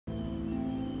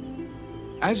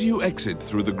As you exit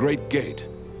through the Great Gate,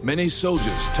 many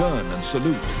soldiers turn and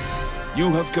salute. You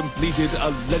have completed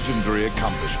a legendary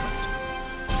accomplishment.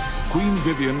 Queen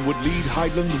Vivienne would lead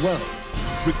Hydaelyn well,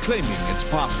 reclaiming its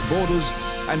past borders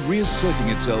and reasserting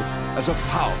itself as a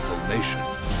powerful nation.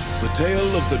 The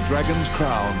tale of the Dragon's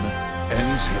Crown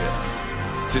ends here.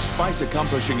 Despite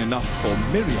accomplishing enough for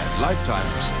myriad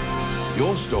lifetimes,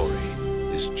 your story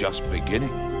is just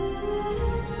beginning.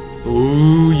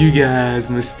 Ooh, you guys,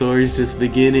 my story's just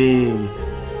beginning.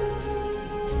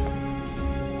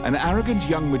 An arrogant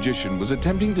young magician was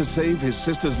attempting to save his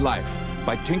sister's life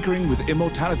by tinkering with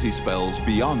immortality spells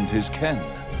beyond his ken.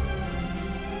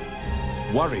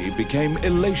 Worry became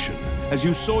elation as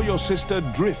you saw your sister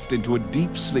drift into a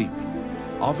deep sleep,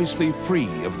 obviously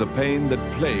free of the pain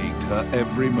that plagued her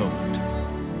every moment.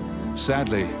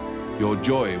 Sadly, your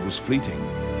joy was fleeting.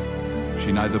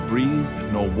 She neither breathed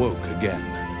nor woke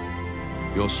again.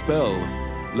 Your spell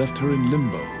left her in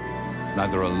limbo,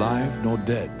 neither alive nor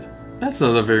dead. That's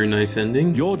not a very nice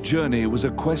ending. Your journey was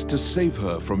a quest to save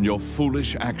her from your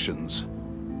foolish actions.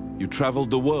 You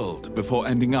traveled the world before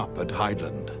ending up at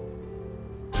Hydaelyn.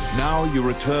 Now you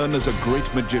return as a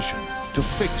great magician to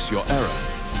fix your error.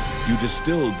 You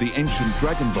distilled the ancient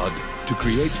dragon blood to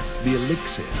create the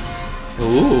elixir.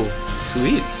 Ooh,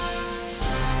 sweet.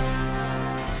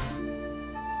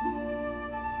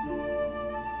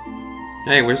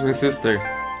 Hey, where's my sister?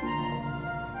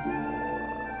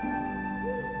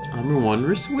 I'm a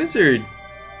wondrous wizard,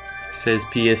 says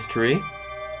PS3.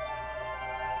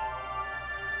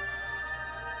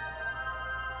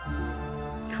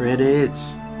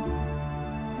 Credits.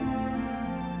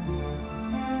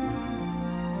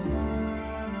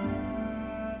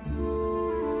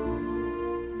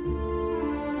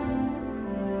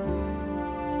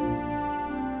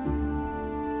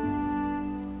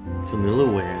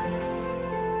 Vanillaware.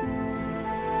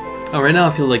 Oh, right now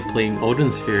I feel like playing Odin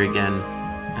Sphere again.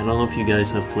 I don't know if you guys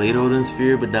have played Odin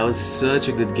Sphere, but that was such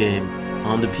a good game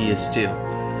on the PS2.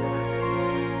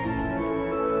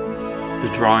 The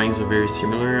drawings are very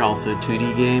similar, also a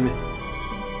 2D game.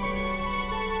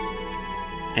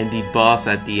 And the boss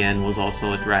at the end was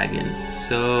also a dragon.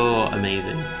 So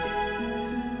amazing.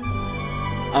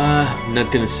 I'm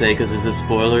not gonna say because it's a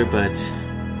spoiler, but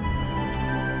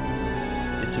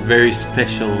it's a very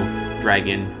special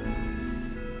dragon.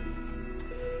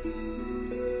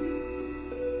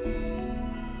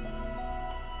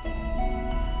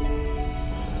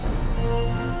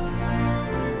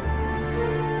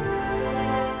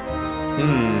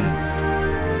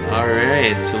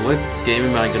 Alright, so what game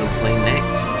am I gonna play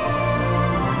next?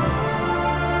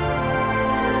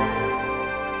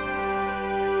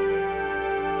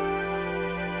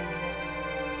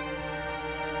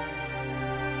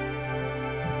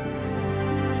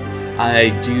 I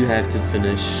do have to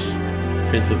finish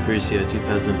Prince of Persia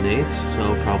 2008, so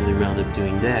I'll probably round up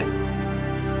doing that.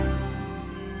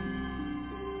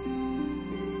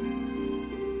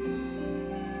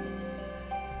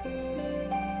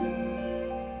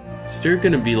 Is there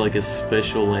gonna be like a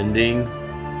special ending?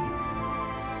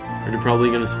 Are they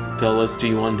probably gonna tell us, do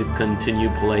you want to continue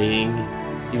playing?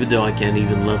 Even though I can't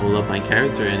even level up my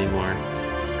character anymore.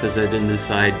 Because I didn't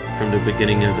decide from the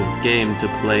beginning of the game to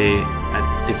play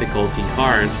at difficulty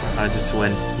hard, I just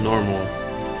went normal.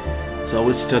 So I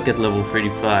was stuck at level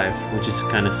 35, which is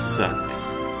kinda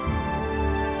sucks.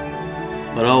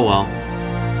 But oh well.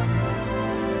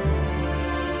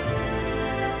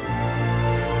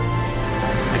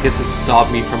 I guess it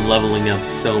stopped me from leveling up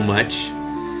so much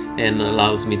and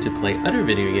allows me to play other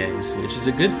video games, which is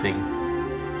a good thing.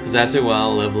 Because after a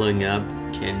while, leveling up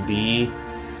can be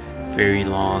very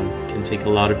long, can take a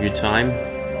lot of your time,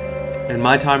 and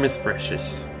my time is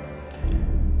precious.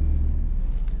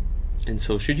 And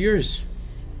so should yours.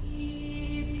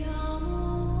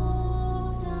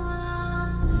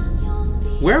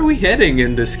 Where are we heading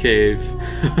in this cave?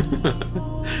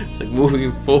 Like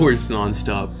moving forwards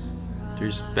non-stop.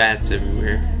 There's bats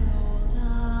everywhere.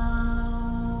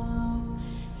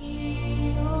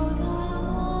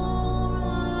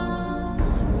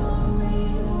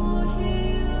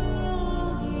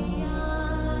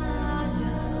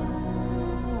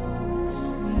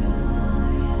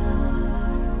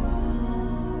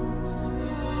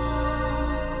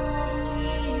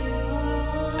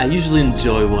 I usually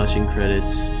enjoy watching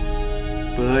credits,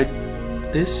 but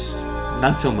this,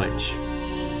 not so much.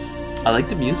 I like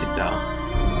the music though.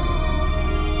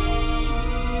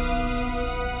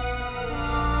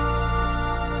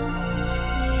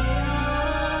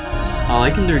 I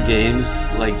like in their games,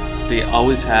 like, they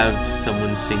always have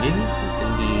someone singing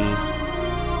in the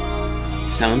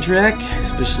soundtrack,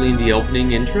 especially in the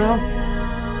opening intro.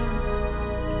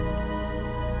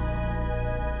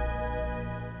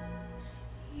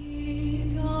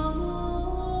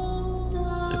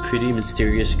 pretty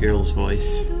mysterious girl's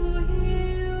voice.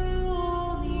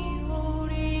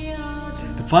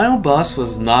 The final boss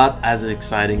was not as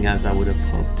exciting as I would have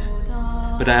hoped,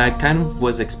 but I kind of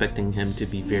was expecting him to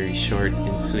be very short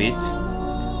and sweet.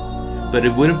 But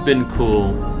it would have been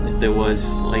cool if there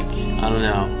was, like, I don't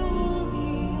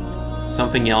know,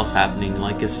 something else happening,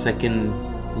 like a second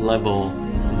level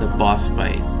in the boss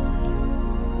fight.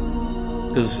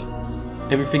 Because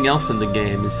everything else in the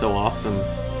game is so awesome.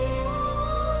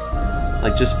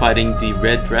 Like just fighting the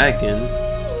red dragon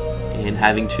and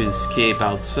having to escape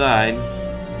outside,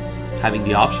 having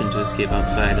the option to escape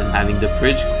outside and having the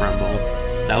bridge crumble.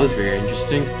 That was very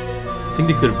interesting. I think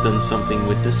they could have done something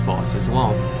with this boss as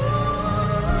well.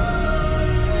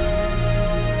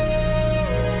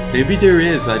 Maybe there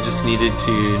is, I just needed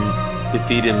to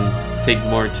defeat him, take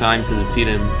more time to defeat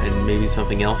him, and maybe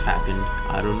something else happened.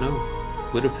 I don't know.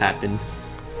 Would have happened.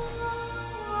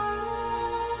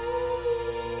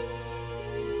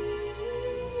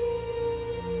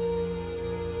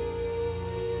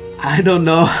 I don't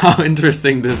know how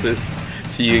interesting this is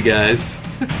to you guys.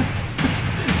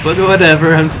 But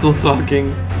whatever, I'm still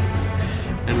talking.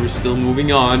 And we're still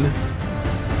moving on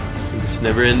in this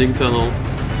never-ending tunnel.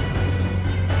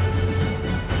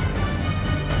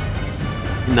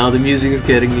 Now the music is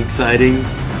getting exciting.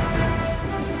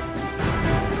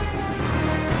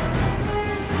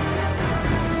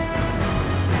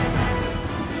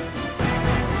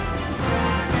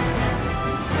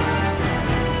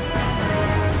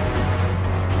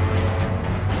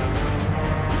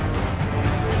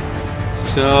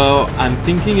 So I'm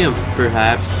thinking of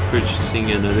perhaps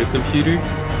purchasing another computer.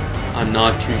 I'm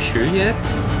not too sure yet,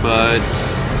 but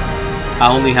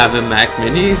I only have a Mac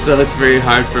Mini, so it's very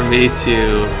hard for me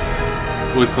to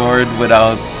record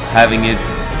without having it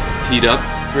heat up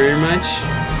very much.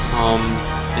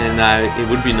 And it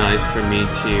would be nice for me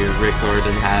to record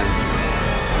and have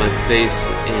my face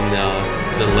in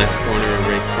the left corner and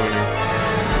right corner.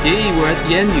 Yay, we're at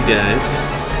the end, you guys.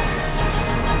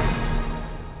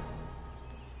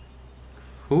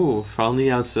 Ooh,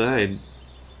 finally outside.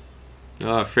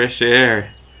 Oh, fresh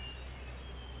air.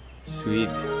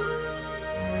 Sweet.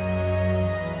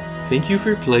 Thank you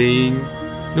for playing.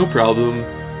 No problem.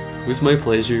 It was my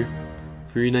pleasure.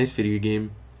 Very nice video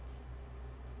game.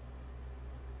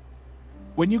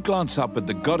 When you glance up at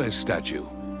the goddess statue,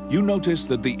 you notice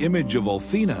that the image of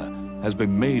Althena has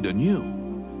been made anew.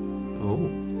 Oh.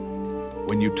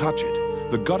 When you touch it,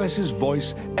 the goddess's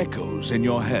voice echoes in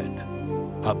your head.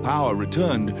 Her power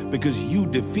returned because you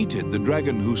defeated the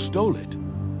dragon who stole it.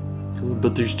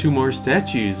 But there's two more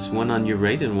statues, one on your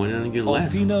right and one on your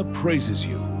left. Althena praises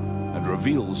you and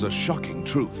reveals a shocking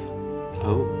truth.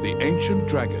 Oh. The ancient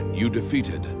dragon you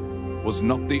defeated was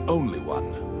not the only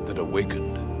one that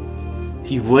awakened.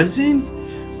 He wasn't?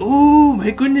 Oh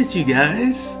my goodness, you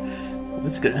guys.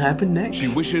 What's gonna happen next?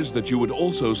 She wishes that you would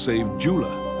also save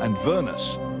Jula and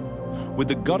Vernus. With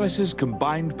the goddess's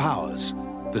combined powers,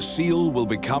 the seal will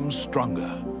become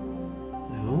stronger.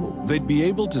 Oh. They'd be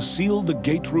able to seal the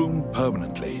gate room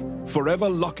permanently, forever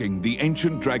locking the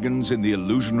ancient dragons in the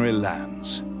illusionary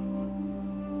lands.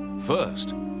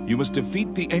 First, you must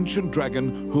defeat the ancient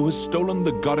dragon who has stolen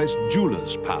the goddess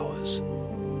Jula's powers.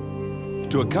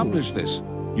 To accomplish this,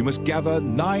 you must gather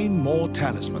 9 more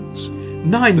talismans.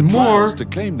 9 The more? trials to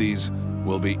claim these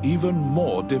will be even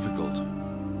more difficult.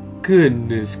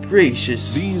 Goodness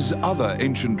gracious. These other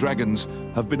ancient dragons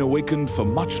have been awakened for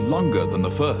much longer than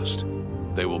the first.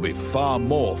 They will be far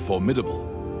more formidable.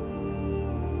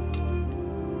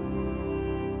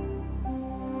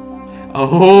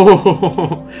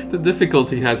 Oh, the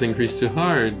difficulty has increased to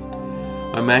hard.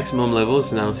 My maximum level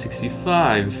is now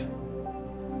 65.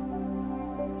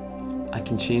 I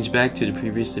can change back to the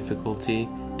previous difficulty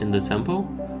in the tempo?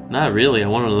 Not really, I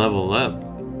want to level up.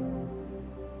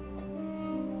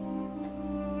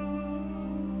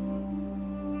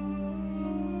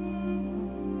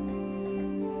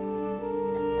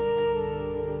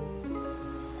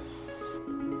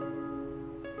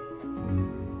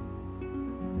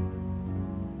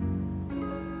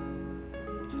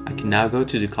 I can now go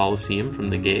to the Colosseum from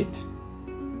the gate.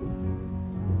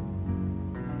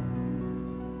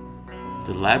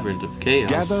 The Labyrinth of Chaos.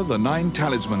 Gather the 9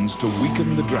 talismans to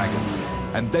weaken the dragon,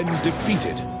 and then defeat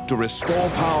it to restore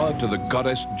power to the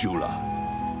goddess Jula.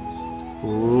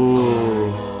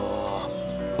 Ooh.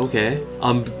 Okay,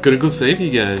 I'm gonna go save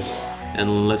you guys,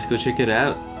 and let's go check it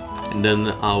out, and then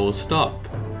I will stop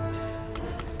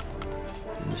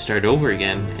and start over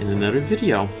again in another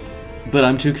video. But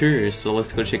I'm too curious, so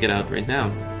let's go check it out right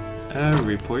now.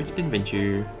 Report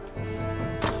adventure.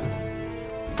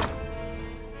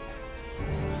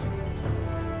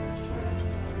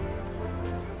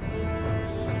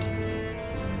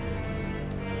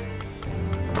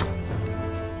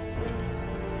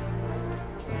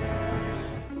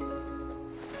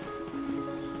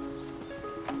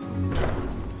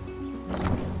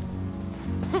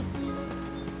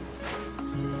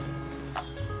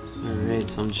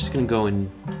 So I'm just gonna go and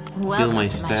build Welcome my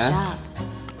to staff. shop.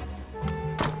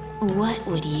 What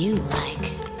would you like?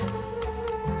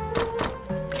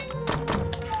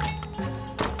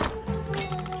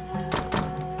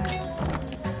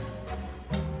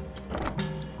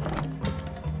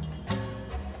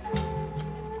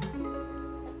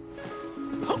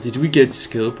 Did we get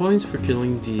skill points for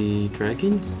killing the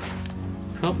dragon?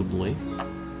 Probably.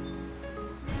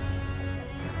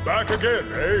 Back again,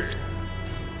 eh?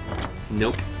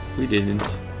 Nope, we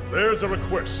didn't. There's a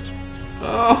request.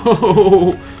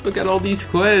 Oh, look at all these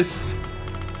quests.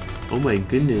 Oh my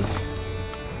goodness.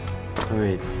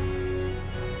 Alright.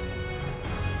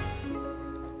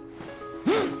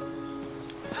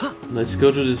 Let's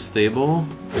go to the stable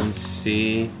and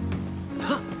see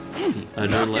the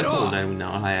other level that we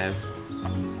now have.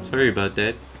 Sorry about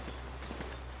that.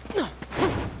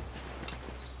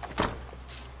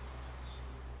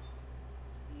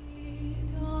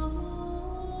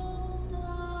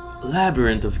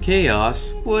 Labyrinth of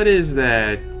Chaos? What is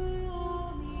that?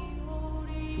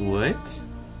 What?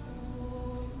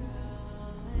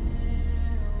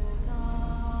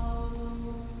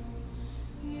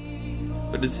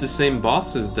 But it's the same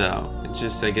bosses though. It's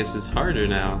just, I guess it's harder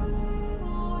now.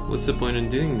 What's the point in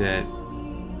doing that?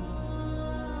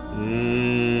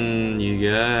 You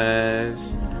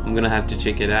guys. I'm gonna have to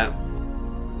check it out.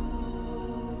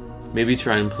 Maybe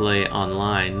try and play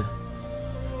online.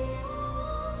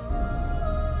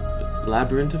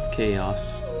 Labyrinth of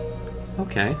Chaos.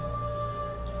 Okay.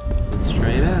 Let's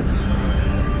try it out.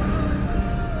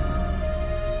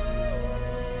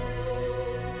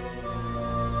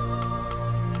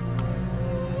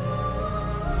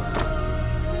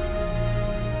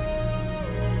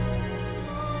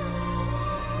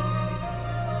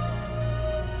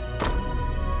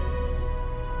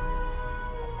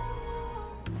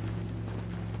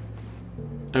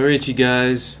 Alright you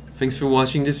guys, thanks for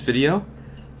watching this video.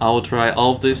 I will try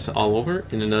all of this all over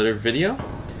in another video.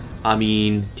 I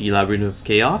mean, the Labyrinth of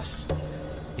Chaos.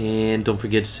 And don't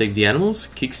forget to save the animals,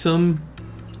 kick some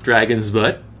dragon's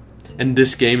butt. And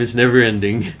this game is never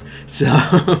ending.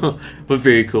 So, but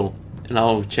very cool. And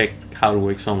I'll check how it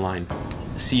works online.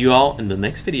 See you all in the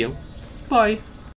next video. Bye!